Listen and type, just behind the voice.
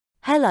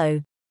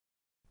Hello.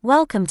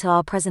 Welcome to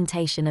our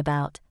presentation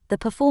about the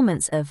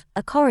performance of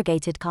a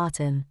corrugated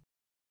carton.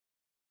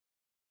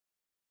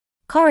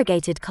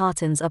 Corrugated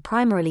cartons are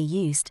primarily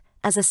used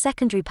as a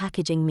secondary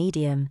packaging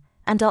medium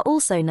and are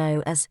also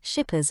known as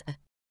shippers.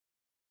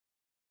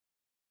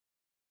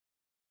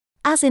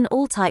 As in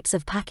all types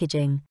of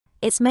packaging,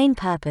 its main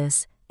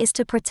purpose is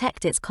to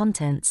protect its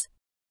contents.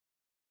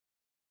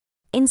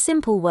 In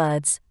simple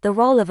words, the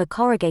role of a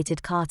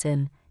corrugated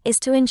carton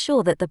is to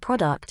ensure that the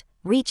product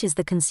reaches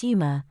the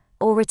consumer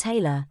or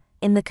retailer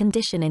in the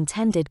condition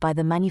intended by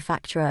the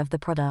manufacturer of the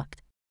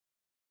product.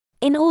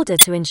 In order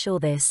to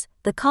ensure this,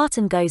 the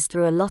carton goes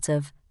through a lot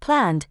of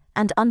planned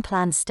and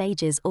unplanned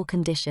stages or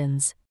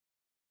conditions.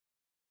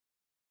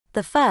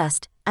 The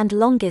first and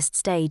longest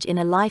stage in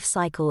a life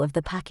cycle of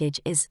the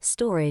package is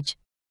storage.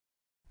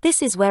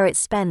 This is where it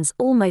spends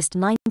almost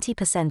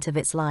 90% of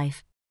its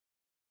life.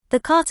 The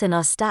carton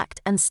are stacked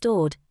and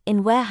stored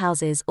in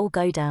warehouses or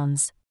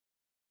godowns.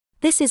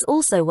 This is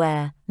also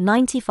where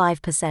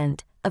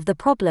 95% of the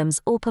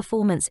problems or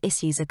performance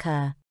issues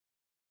occur.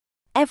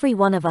 Every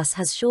one of us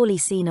has surely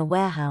seen a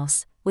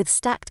warehouse with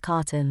stacked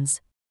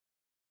cartons.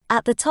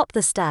 At the top of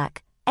the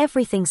stack,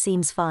 everything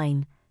seems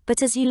fine,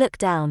 but as you look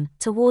down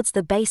towards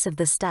the base of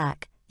the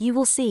stack, you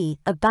will see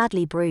a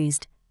badly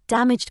bruised,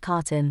 damaged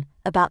carton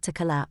about to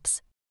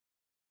collapse.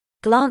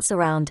 Glance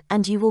around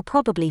and you will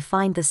probably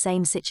find the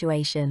same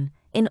situation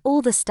in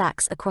all the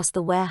stacks across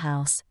the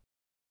warehouse.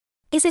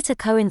 Is it a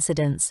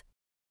coincidence?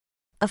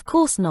 Of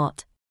course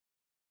not.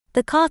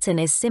 The carton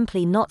is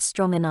simply not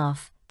strong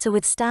enough to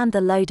withstand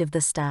the load of the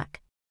stack.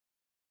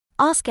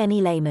 Ask any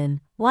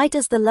layman, why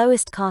does the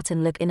lowest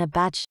carton look in a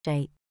bad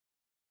shape?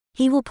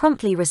 He will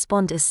promptly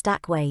respond as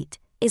stack weight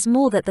is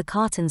more than the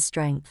carton's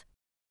strength.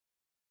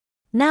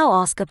 Now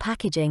ask a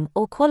packaging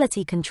or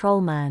quality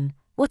control man,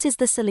 what is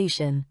the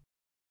solution?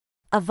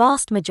 A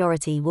vast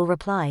majority will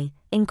reply,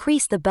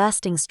 increase the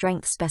bursting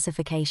strength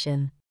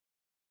specification.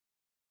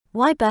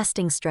 Why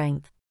bursting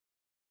strength?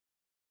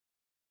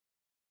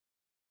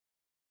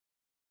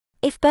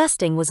 If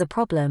bursting was a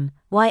problem,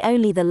 why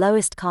only the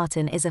lowest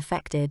carton is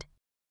affected?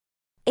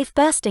 If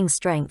bursting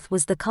strength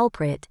was the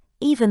culprit,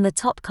 even the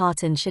top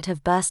carton should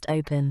have burst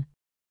open.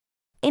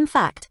 In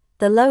fact,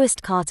 the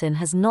lowest carton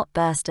has not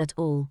burst at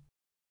all.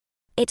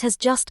 It has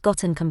just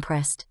gotten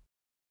compressed.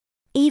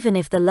 Even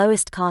if the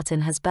lowest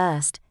carton has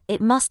burst,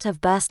 it must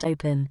have burst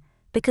open,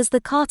 because the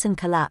carton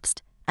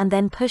collapsed and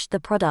then pushed the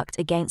product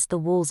against the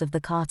walls of the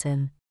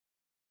carton.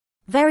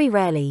 Very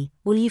rarely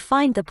will you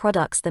find the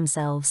products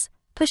themselves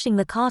pushing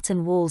the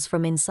carton walls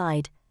from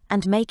inside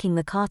and making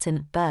the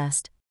carton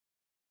burst.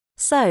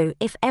 So,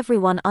 if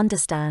everyone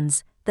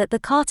understands that the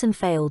carton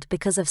failed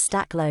because of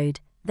stack load,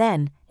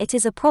 then it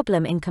is a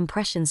problem in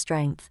compression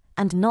strength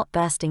and not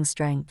bursting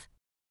strength.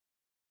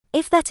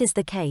 If that is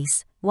the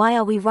case, why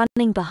are we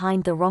running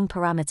behind the wrong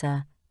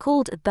parameter,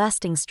 called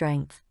bursting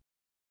strength?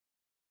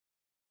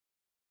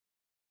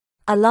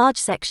 A large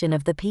section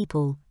of the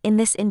people in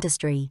this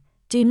industry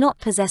do not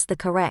possess the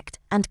correct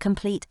and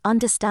complete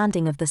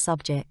understanding of the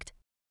subject.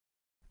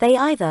 They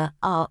either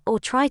are or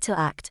try to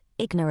act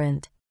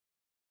ignorant.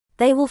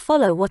 They will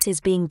follow what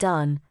is being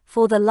done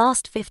for the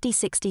last 50,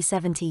 60,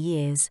 70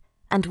 years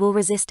and will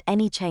resist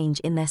any change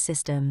in their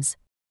systems.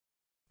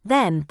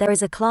 Then there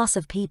is a class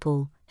of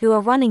people who are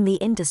running the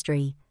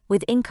industry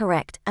with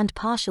incorrect and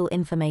partial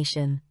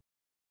information.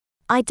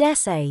 I dare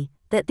say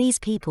that these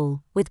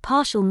people with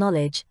partial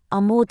knowledge are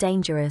more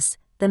dangerous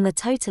than the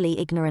totally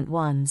ignorant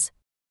ones.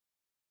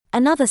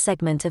 Another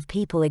segment of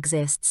people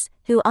exists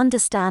who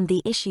understand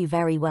the issue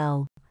very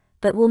well,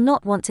 but will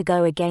not want to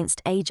go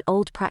against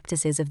age-old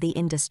practices of the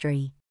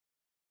industry.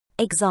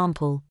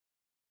 Example: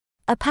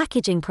 a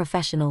packaging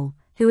professional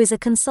who is a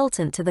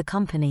consultant to the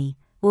company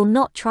will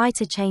not try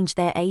to change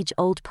their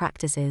age-old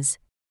practices.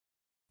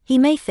 He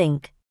may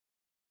think,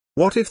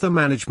 what if the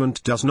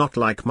management does not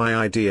like my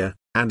idea,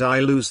 and I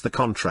lose the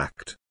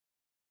contract?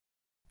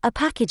 A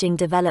packaging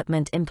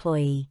development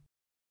employee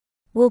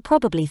will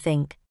probably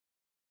think,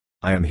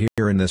 I am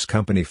here in this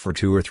company for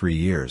 2 or 3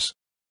 years.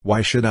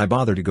 Why should I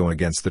bother to go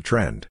against the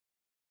trend?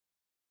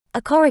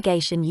 A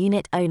corrugation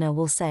unit owner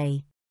will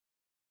say,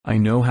 I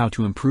know how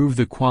to improve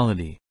the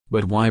quality,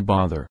 but why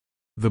bother?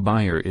 The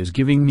buyer is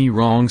giving me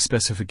wrong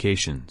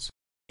specifications.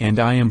 And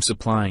I am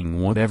supplying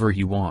whatever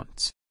he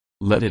wants.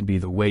 Let it be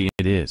the way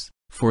it is,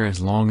 for as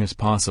long as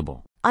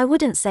possible. I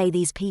wouldn't say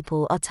these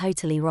people are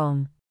totally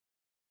wrong.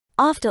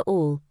 After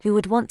all, who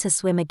would want to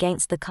swim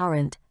against the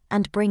current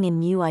and bring in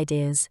new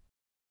ideas?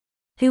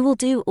 Who will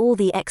do all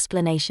the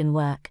explanation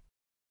work?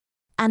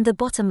 And the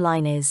bottom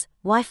line is,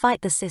 why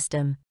fight the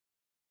system?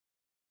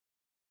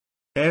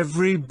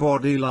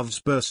 Everybody loves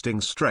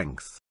bursting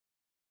strength.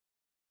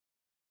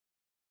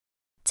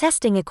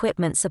 Testing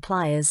equipment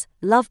suppliers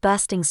love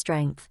bursting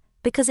strength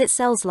because it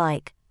sells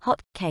like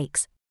hot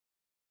cakes.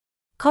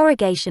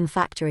 Corrugation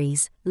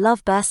factories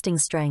love bursting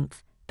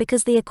strength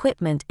because the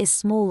equipment is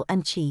small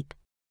and cheap.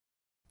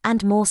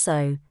 And more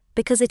so,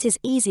 because it is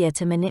easier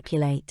to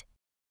manipulate.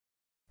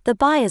 The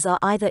buyers are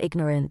either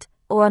ignorant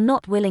or are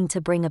not willing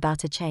to bring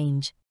about a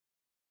change.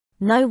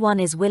 No one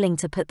is willing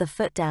to put the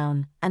foot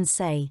down and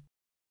say,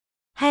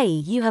 "Hey,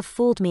 you have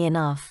fooled me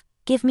enough,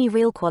 give me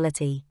real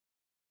quality.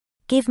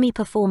 Give me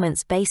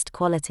performance-based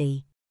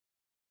quality.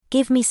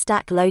 Give me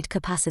stack load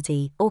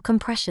capacity or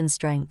compression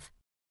strength."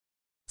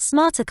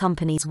 Smarter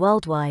companies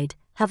worldwide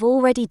have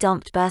already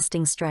dumped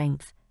bursting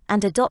strength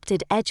and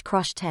adopted edge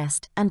crush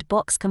test and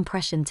box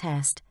compression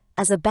test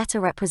as a better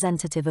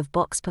representative of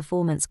box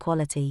performance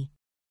quality.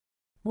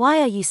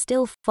 Why are you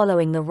still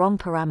following the wrong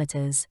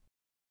parameters?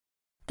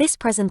 This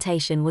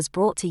presentation was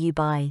brought to you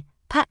by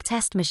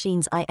PackTest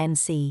Machines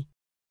Inc.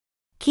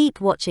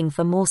 Keep watching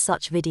for more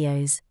such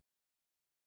videos.